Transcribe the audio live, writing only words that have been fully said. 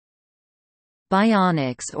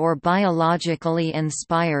Bionics or biologically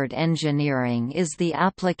inspired engineering is the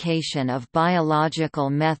application of biological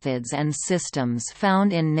methods and systems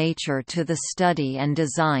found in nature to the study and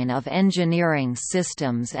design of engineering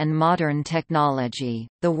systems and modern technology.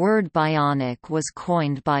 The word bionic was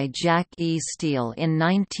coined by Jack E. Steele in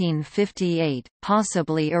 1958,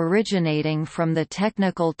 possibly originating from the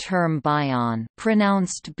technical term bion,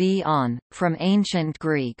 pronounced bion, from ancient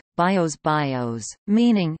Greek bios,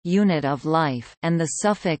 meaning unit of life, and the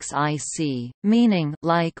suffix ic, meaning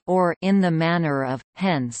like or in the manner of,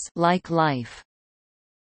 hence like life.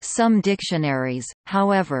 Some dictionaries,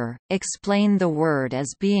 however, explain the word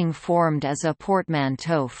as being formed as a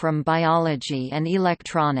portmanteau from biology and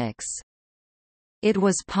electronics. It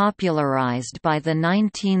was popularized by the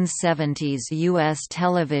 1970s U.S.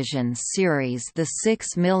 television series The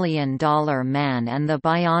 $6 Million Man and the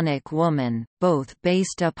Bionic Woman, both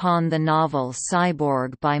based upon the novel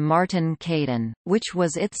Cyborg by Martin Caidin, which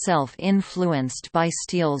was itself influenced by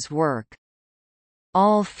Steele's work.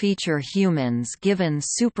 All feature humans given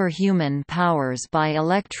superhuman powers by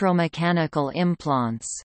electromechanical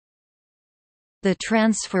implants. The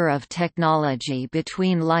transfer of technology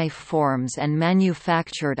between life forms and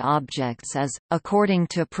manufactured objects is, according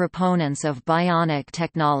to proponents of bionic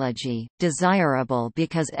technology, desirable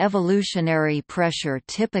because evolutionary pressure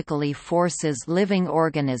typically forces living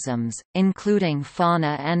organisms, including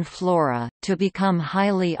fauna and flora, to become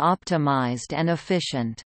highly optimized and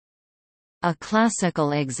efficient. A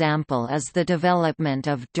classical example is the development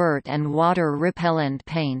of dirt and water-repellent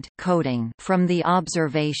paint coating from the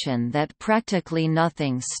observation that practically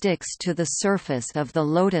nothing sticks to the surface of the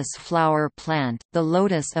lotus flower plant, the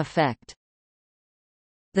lotus effect.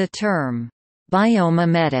 The term,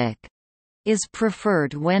 biomimetic, is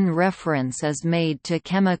preferred when reference is made to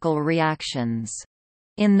chemical reactions.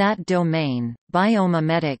 In that domain,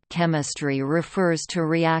 biomimetic chemistry refers to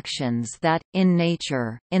reactions that, in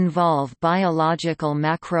nature, involve biological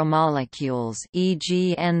macromolecules,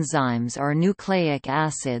 e.g. enzymes or nucleic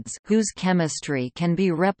acids, whose chemistry can be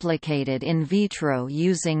replicated in vitro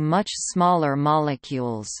using much smaller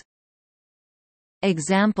molecules.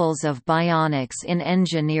 Examples of bionics in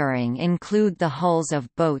engineering include the hulls of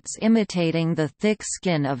boats imitating the thick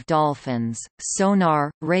skin of dolphins,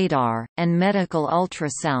 sonar, radar, and medical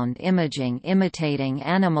ultrasound imaging imitating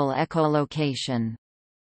animal echolocation.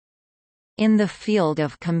 In the field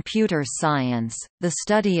of computer science, the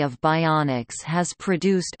study of bionics has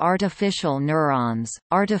produced artificial neurons,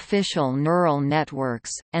 artificial neural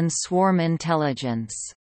networks, and swarm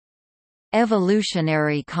intelligence.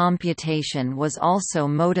 Evolutionary computation was also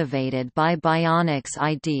motivated by bionics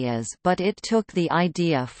ideas, but it took the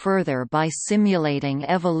idea further by simulating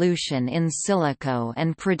evolution in silico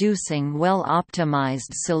and producing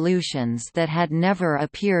well-optimized solutions that had never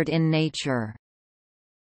appeared in nature.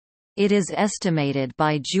 It is estimated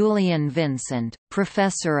by Julian Vincent,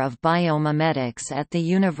 professor of biomimetics at the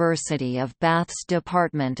University of Bath's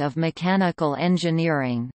Department of Mechanical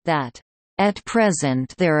Engineering, that at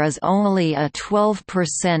present there is only a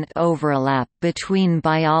 12% overlap between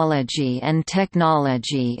biology and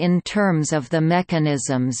technology in terms of the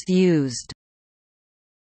mechanisms used.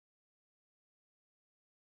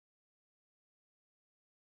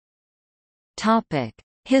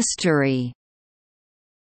 History.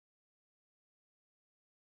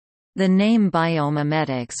 The name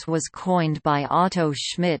biomimetics was coined by Otto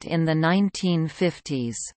Schmidt in the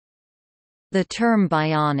 1950s. The term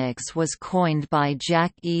bionics was coined by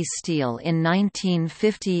Jack E. Steele in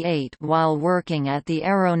 1958 while working at the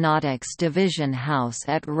Aeronautics Division House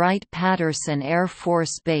at Wright-Patterson Air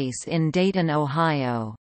Force Base in Dayton,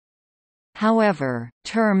 Ohio. However,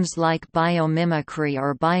 terms like biomimicry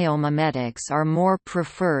or biomimetics are more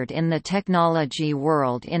preferred in the technology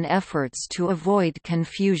world in efforts to avoid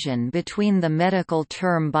confusion between the medical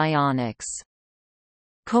term bionics.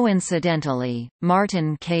 Coincidentally,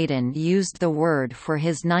 Martin Caidin used the word for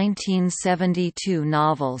his 1972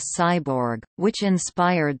 novel Cyborg, which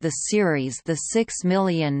inspired the series The $6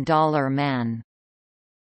 Million Man.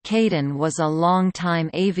 Caidin was a long-time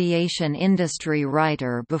aviation industry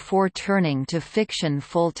writer before turning to fiction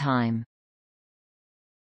full-time.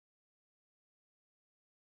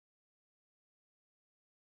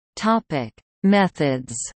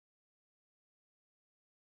 Methods.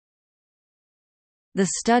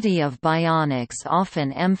 The study of bionics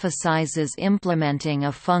often emphasizes implementing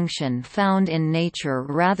a function found in nature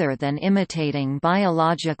rather than imitating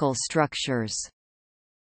biological structures.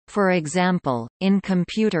 For example, in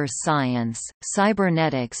computer science,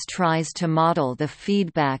 cybernetics tries to model the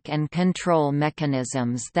feedback and control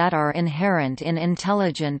mechanisms that are inherent in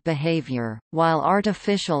intelligent behavior, while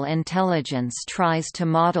artificial intelligence tries to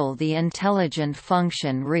model the intelligent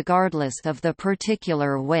function regardless of the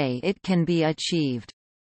particular way it can be achieved.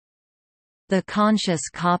 The conscious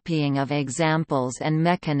copying of examples and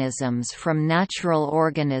mechanisms from natural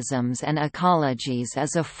organisms and ecologies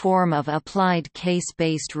is a form of applied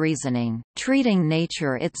case-based reasoning, treating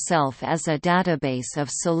nature itself as a database of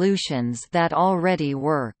solutions that already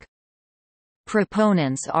work.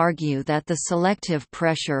 Proponents argue that the selective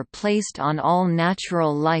pressure placed on all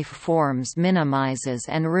natural life forms minimizes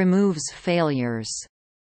and removes failures.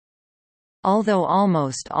 Although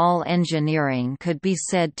almost all engineering could be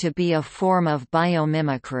said to be a form of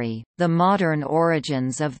biomimicry, the modern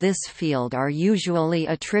origins of this field are usually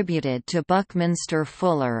attributed to Buckminster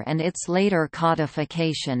Fuller and its later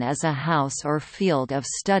codification as a house or field of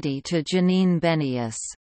study to Janine Benyus.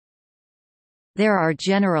 There are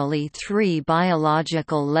generally 3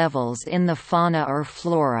 biological levels in the fauna or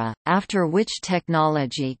flora, after which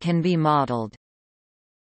technology can be modeled.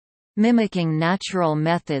 Mimicking natural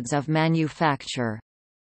methods of manufacture.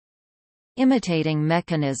 Imitating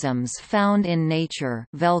mechanisms found in nature,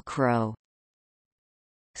 Velcro.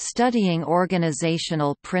 Studying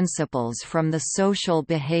organizational principles from the social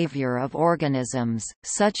behavior of organisms,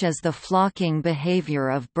 such as the flocking behavior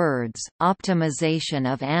of birds,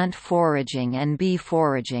 optimization of ant foraging and bee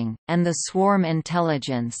foraging, and the swarm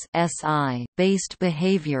intelligence (SI)-based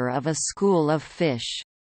behavior of a school of fish.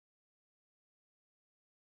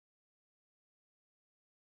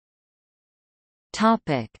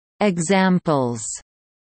 Examples.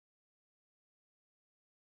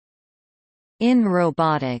 In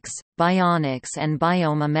robotics, bionics and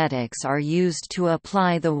biomimetics are used to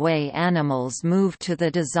apply the way animals move to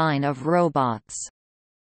the design of robots.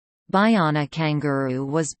 Bionikangaroo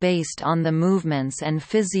was based on the movements and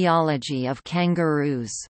physiology of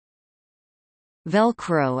kangaroos.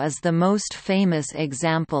 Velcro is the most famous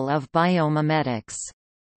example of biomimetics.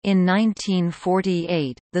 In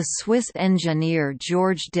 1948, the Swiss engineer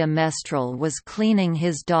Georges de Mestral was cleaning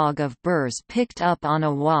his dog of burrs picked up on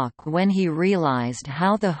a walk when he realized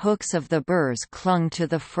how the hooks of the burrs clung to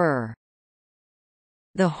the fur.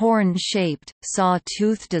 The horn-shaped,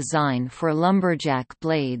 saw-tooth design for lumberjack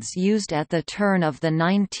blades used at the turn of the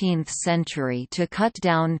 19th century to cut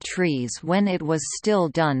down trees when it was still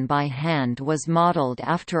done by hand was modeled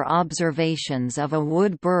after observations of a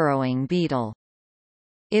wood-burrowing beetle.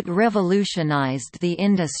 It revolutionized the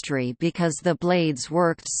industry because the blades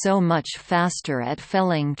worked so much faster at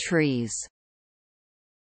felling trees.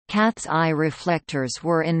 Cat's eye reflectors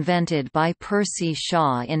were invented by Percy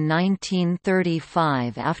Shaw in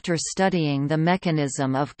 1935 after studying the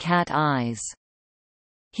mechanism of cat eyes.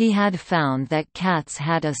 He had found that cats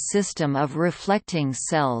had a system of reflecting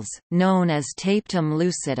cells, known as tapetum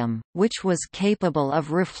lucidum, which was capable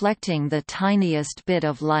of reflecting the tiniest bit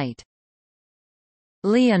of light.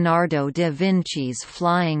 Leonardo da Vinci's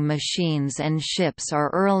flying machines and ships are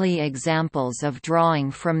early examples of drawing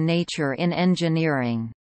from nature in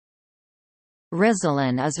engineering.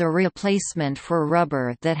 Resilin is a replacement for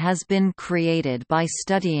rubber that has been created by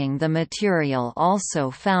studying the material also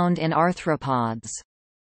found in arthropods.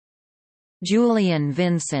 Julian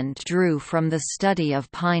Vincent drew from the study of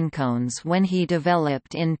pinecones when he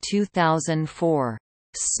developed in 2004,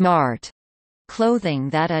 "smart" clothing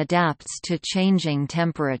that adapts to changing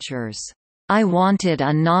temperatures. "I wanted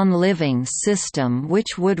a non-living system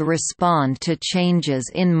which would respond to changes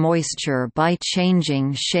in moisture by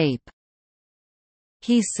changing shape,"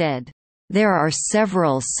 he said. "There are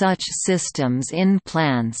several such systems in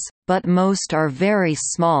plants, but most are very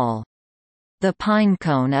small. The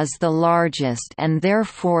pinecone is the largest and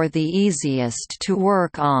therefore the easiest to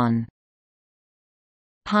work on."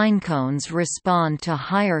 Pinecones respond to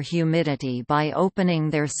higher humidity by opening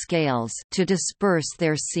their scales to disperse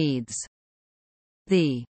their seeds.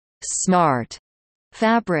 The "smart"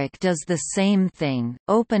 fabric does the same thing,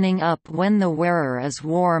 opening up when the wearer is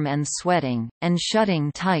warm and sweating, and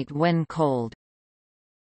shutting tight when cold.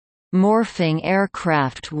 Morphing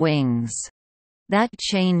aircraft wings that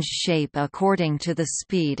change shape according to the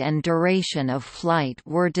speed and duration of flight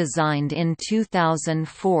were designed in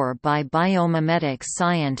 2004 by biomimetic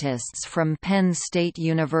scientists from Penn State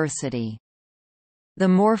University. The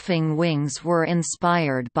morphing wings were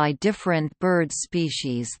inspired by different bird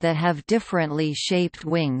species that have differently shaped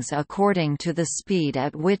wings according to the speed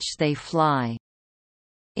at which they fly.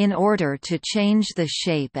 In order to change the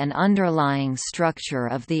shape and underlying structure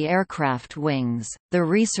of the aircraft wings, the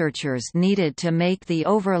researchers needed to make the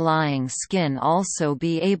overlying skin also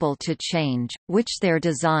be able to change, which their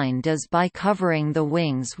design does by covering the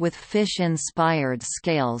wings with fish-inspired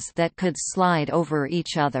scales that could slide over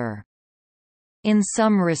each other. In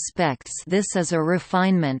some respects, this is a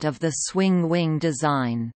refinement of the swing wing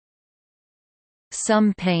design.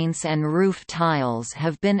 Some paints and roof tiles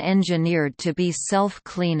have been engineered to be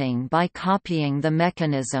self-cleaning by copying the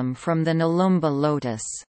mechanism from the Nelumba lotus.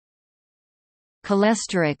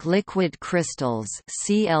 Cholesteric liquid crystals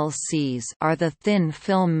 (CLCs) are the thin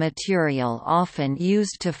film material often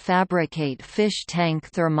used to fabricate fish tank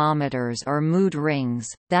thermometers or mood rings,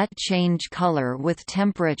 that change color with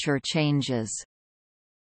temperature changes.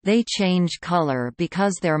 They change color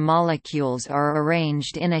because their molecules are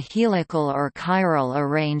arranged in a helical or chiral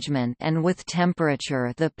arrangement, and with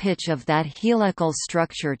temperature the pitch of that helical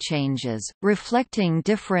structure changes, reflecting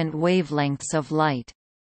different wavelengths of light.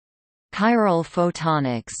 Chiral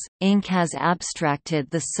photonics, Inc. has abstracted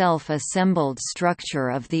the self-assembled structure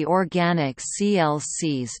of the organic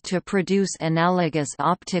CLCs to produce analogous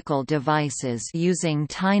optical devices using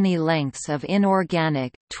tiny lengths of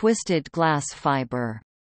inorganic, twisted glass fiber.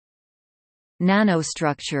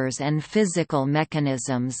 Nanostructures and physical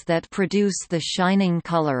mechanisms that produce the shining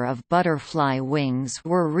color of butterfly wings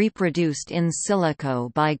were reproduced in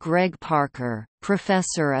silico by Greg Parker,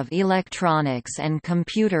 professor of electronics and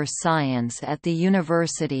computer science at the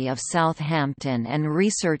University of Southampton, and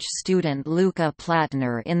research student Luca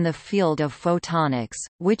Platner in the field of photonics,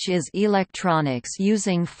 which is electronics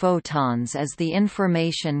using photons as the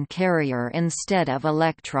information carrier instead of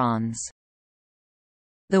electrons.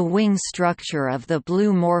 The wing structure of the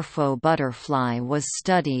blue morpho butterfly was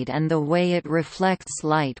studied, and the way it reflects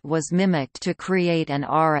light was mimicked to create an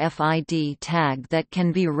RFID tag that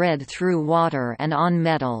can be read through water and on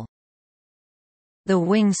metal. The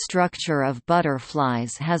wing structure of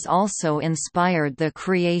butterflies has also inspired the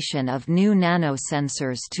creation of new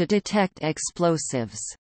nanosensors to detect explosives.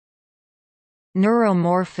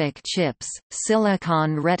 Neuromorphic chips,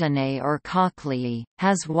 silicon retinae or cochleae,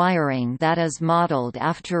 has wiring that is modeled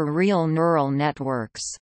after real neural networks.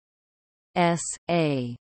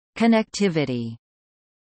 S.A. Connectivity.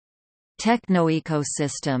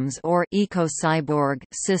 Technoecosystems or ecocyborg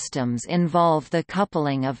systems involve the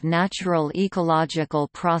coupling of natural ecological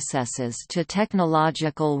processes to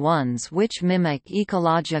technological ones which mimic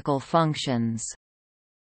ecological functions.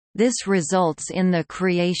 This results in the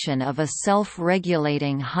creation of a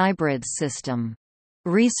self-regulating hybrid system.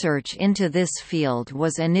 Research into this field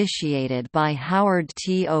was initiated by Howard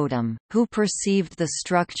T. Odum, who perceived the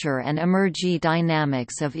structure and emergy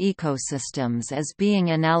dynamics of ecosystems as being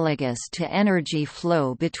analogous to energy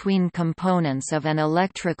flow between components of an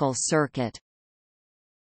electrical circuit.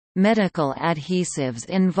 Medical adhesives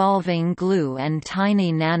involving glue and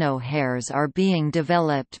tiny nanohairs are being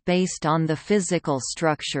developed based on the physical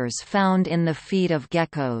structures found in the feet of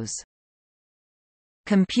geckos.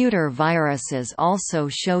 Computer viruses also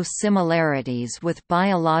show similarities with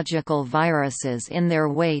biological viruses in their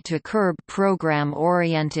way to curb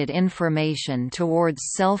program-oriented information towards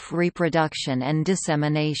self-reproduction and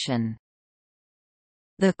dissemination.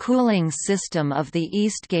 The cooling system of the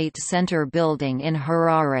Eastgate Center building in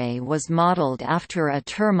Harare was modeled after a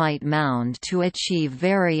termite mound to achieve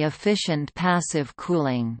very efficient passive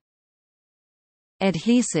cooling.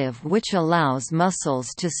 Adhesive which allows muscles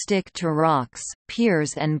to stick to rocks,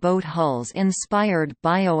 piers and boat hulls inspired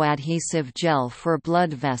bioadhesive gel for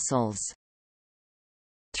blood vessels.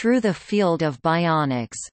 Through the field of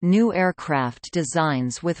bionics, new aircraft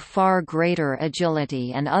designs with far greater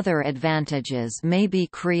agility and other advantages may be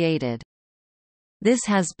created. This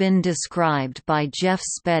has been described by Jeff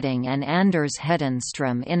Spedding and Anders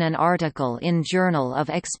Hedenstrom in an article in Journal of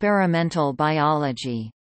Experimental Biology.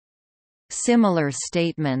 Similar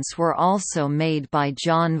statements were also made by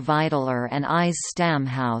John Vidler and Ise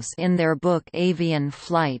Stamhouse in their book Avian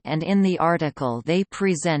Flight and in the article they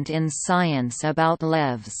present in Science about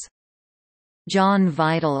LEVs. John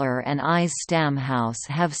Vidler and Ise Stamhouse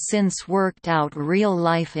have since worked out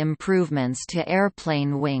real-life improvements to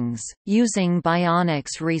airplane wings, using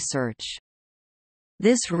bionics research.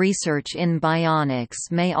 This research in bionics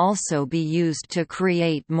may also be used to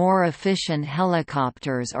create more efficient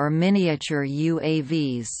helicopters or miniature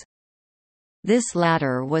UAVs. This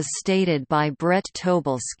latter was stated by Brett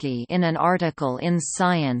Tobolsky in an article in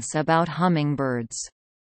Science about hummingbirds.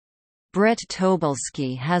 Brett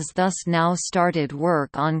Tobolsky has thus now started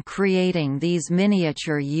work on creating these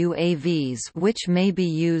miniature UAVs which may be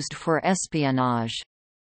used for espionage.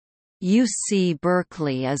 UC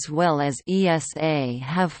Berkeley as well as ESA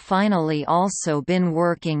have finally also been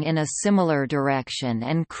working in a similar direction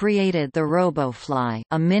and created the RoboFly,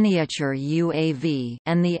 a miniature UAV,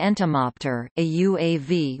 and the Entomopter, a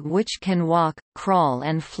UAV which can walk, crawl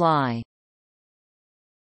and fly.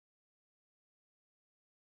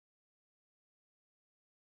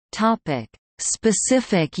 Topic: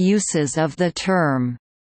 Specific uses of the term.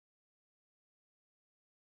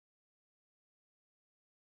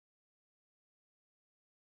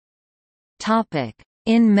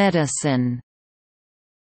 In medicine,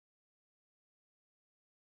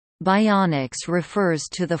 bionics refers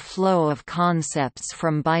to the flow of concepts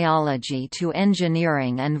from biology to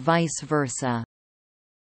engineering and vice versa.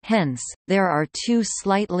 Hence, there are two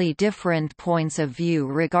slightly different points of view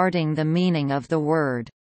regarding the meaning of the word.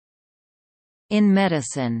 In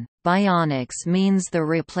medicine, bionics means the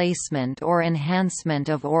replacement or enhancement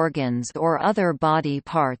of organs or other body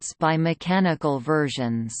parts by mechanical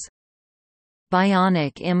versions.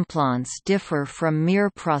 Bionic implants differ from mere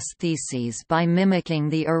prostheses by mimicking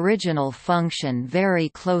the original function very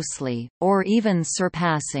closely, or even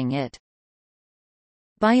surpassing it.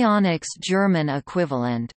 Bionic's German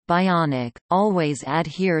equivalent, bionic, always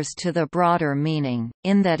adheres to the broader meaning,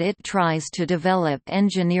 in that it tries to develop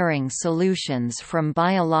engineering solutions from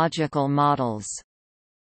biological models.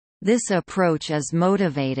 This approach is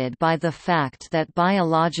motivated by the fact that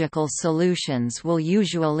biological solutions will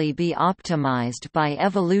usually be optimized by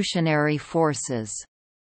evolutionary forces.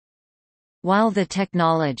 While the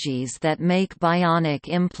technologies that make bionic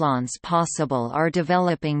implants possible are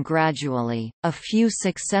developing gradually, a few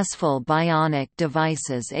successful bionic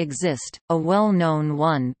devices exist, a well-known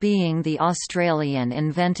one being the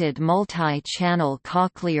Australian-invented multi-channel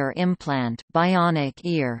cochlear implant bionic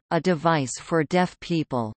ear, a device for deaf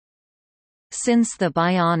people. Since the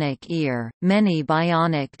bionic ear, many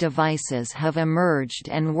bionic devices have emerged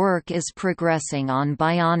and work is progressing on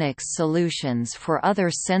bionics solutions for other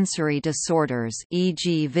sensory disorders,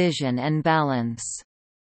 e.g. vision and balance.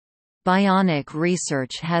 Bionic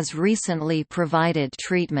research has recently provided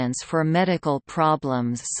treatments for medical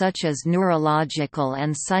problems such as neurological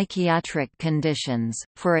and psychiatric conditions,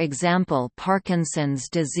 for example Parkinson's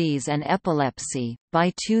disease and epilepsy.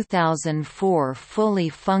 By 2004, fully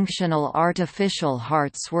functional artificial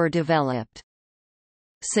hearts were developed.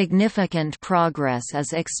 Significant progress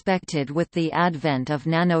is expected with the advent of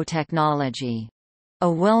nanotechnology.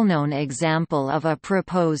 A well-known example of a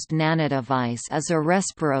proposed nanodevice is a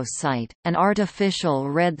respirocyte, an artificial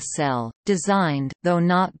red cell, designed, though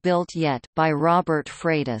not built yet, by Robert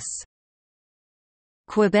Freitas.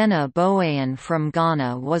 Kwabena Boayan from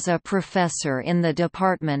Ghana was a professor in the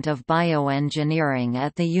Department of Bioengineering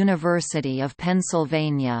at the University of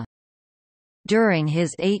Pennsylvania. During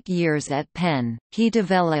his 8 years at Penn, he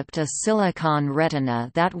developed a silicon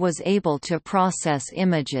retina that was able to process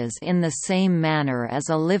images in the same manner as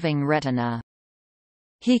a living retina.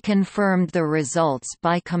 He confirmed the results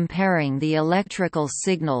by comparing the electrical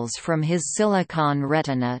signals from his silicon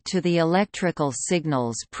retina to the electrical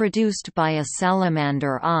signals produced by a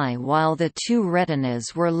salamander eye while the two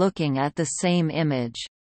retinas were looking at the same image.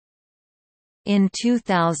 In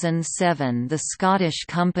 2007, the Scottish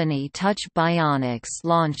company Touch Bionics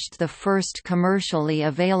launched the first commercially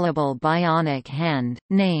available bionic hand,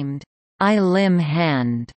 named iLim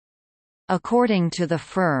Hand. According to the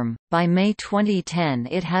firm, by May 2010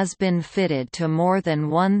 it has been fitted to more than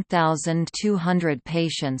 1,200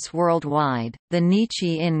 patients worldwide. The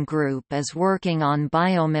Nichi-In Group is working on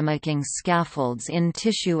biomimicking scaffolds in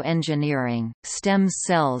tissue engineering. Stem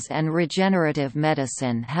cells and regenerative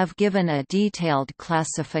medicine have given a detailed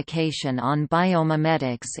classification on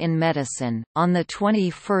biomimetics in medicine. On the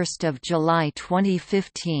 21st of July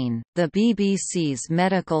 2015, the BBC's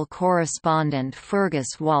medical correspondent Fergus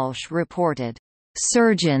Walsh reported,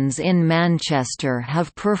 "Surgeons in Manchester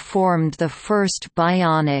have performed the first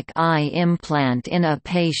bionic eye implant in a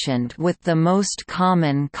patient with the most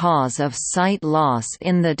common cause of sight loss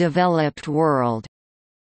in the developed world.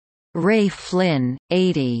 Ray Flynn,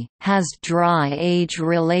 80, has dry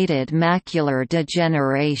age-related macular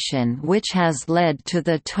degeneration which has led to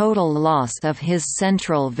the total loss of his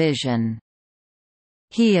central vision.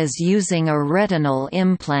 He is using a retinal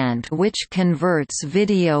implant which converts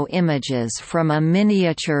video images from a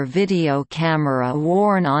miniature video camera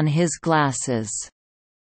worn on his glasses.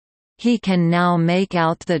 He can now make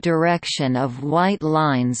out the direction of white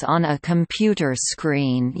lines on a computer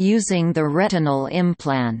screen using the retinal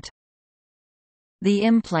implant. The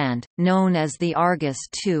implant, known as the Argus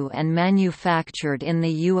II and manufactured in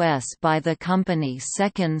the U.S. by the company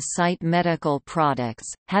Second Sight Medical Products,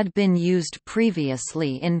 had been used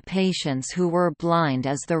previously in patients who were blind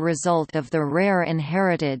as the result of the rare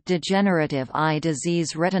inherited degenerative eye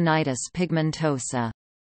disease retinitis pigmentosa.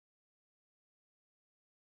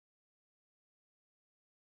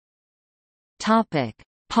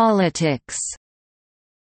 Politics.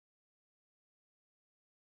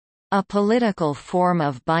 A political form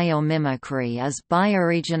of biomimicry is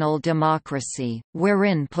bioregional democracy,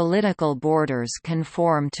 wherein political borders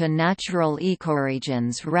conform to natural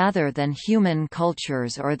ecoregions rather than human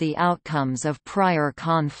cultures or the outcomes of prior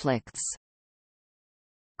conflicts.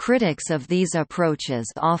 Critics of these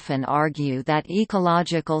approaches often argue that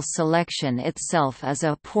ecological selection itself is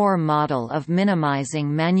a poor model of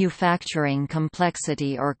minimizing manufacturing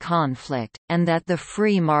complexity or conflict, and that the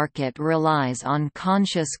free market relies on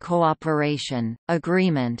conscious cooperation,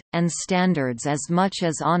 agreement, and standards as much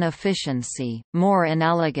as on efficiency, more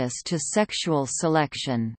analogous to sexual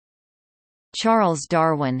selection. Charles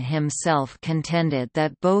Darwin himself contended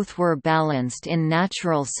that both were balanced in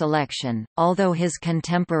natural selection, although his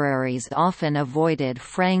contemporaries often avoided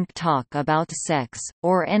frank talk about sex,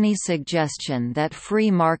 or any suggestion that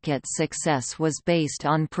free market success was based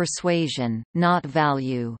on persuasion, not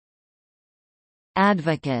value.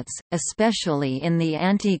 Advocates, especially in the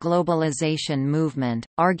anti-globalization movement,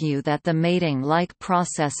 argue that the mating-like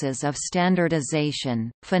processes of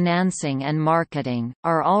standardization, financing and marketing,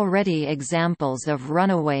 are already examples of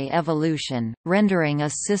runaway evolution, rendering a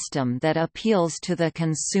system that appeals to the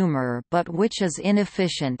consumer but which is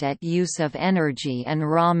inefficient at use of energy and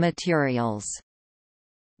raw materials.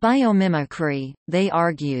 Biomimicry, they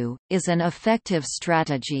argue, is an effective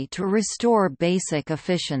strategy to restore basic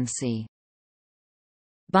efficiency.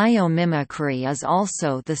 Biomimicry is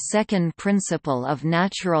also the second principle of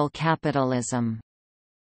natural capitalism.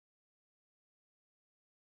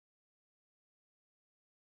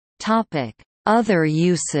 Other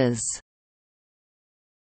uses.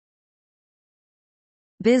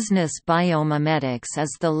 Business biomimetics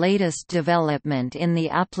is the latest development in the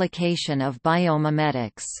application of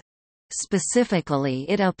biomimetics. Specifically,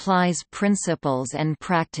 it applies principles and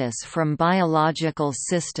practice from biological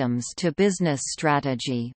systems to business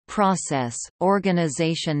strategy, process,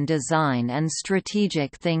 organization design and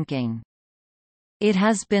strategic thinking. It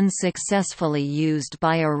has been successfully used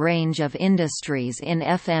by a range of industries in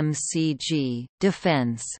FMCG,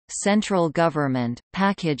 defense, central government,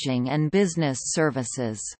 packaging and business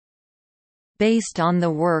services. Based on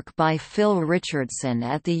the work by Phil Richardson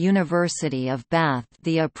at the University of Bath,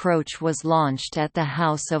 the approach was launched at the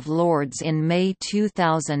House of Lords in May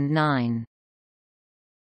 2009.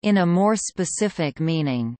 In a more specific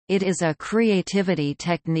meaning, it is a creativity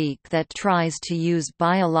technique that tries to use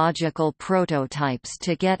biological prototypes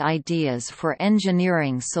to get ideas for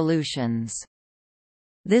engineering solutions.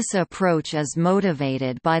 This approach is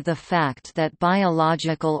motivated by the fact that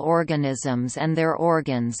biological organisms and their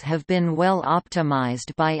organs have been well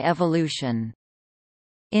optimized by evolution.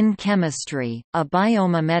 In chemistry, a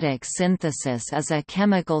biomimetic synthesis is a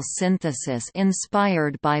chemical synthesis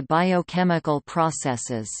inspired by biochemical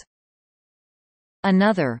processes.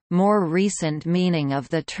 Another, more recent meaning of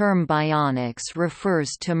the term bionics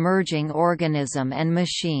refers to merging organism and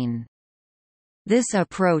machine. This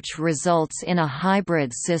approach results in a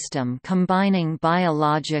hybrid system combining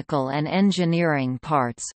biological and engineering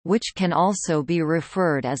parts, which can also be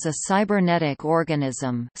referred as a cybernetic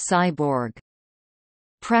organism cyborg.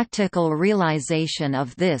 Practical realization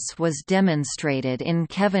of this was demonstrated in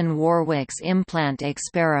Kevin Warwick's implant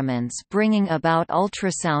experiments, bringing about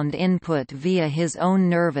ultrasound input via his own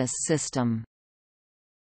nervous system.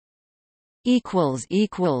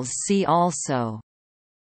 See also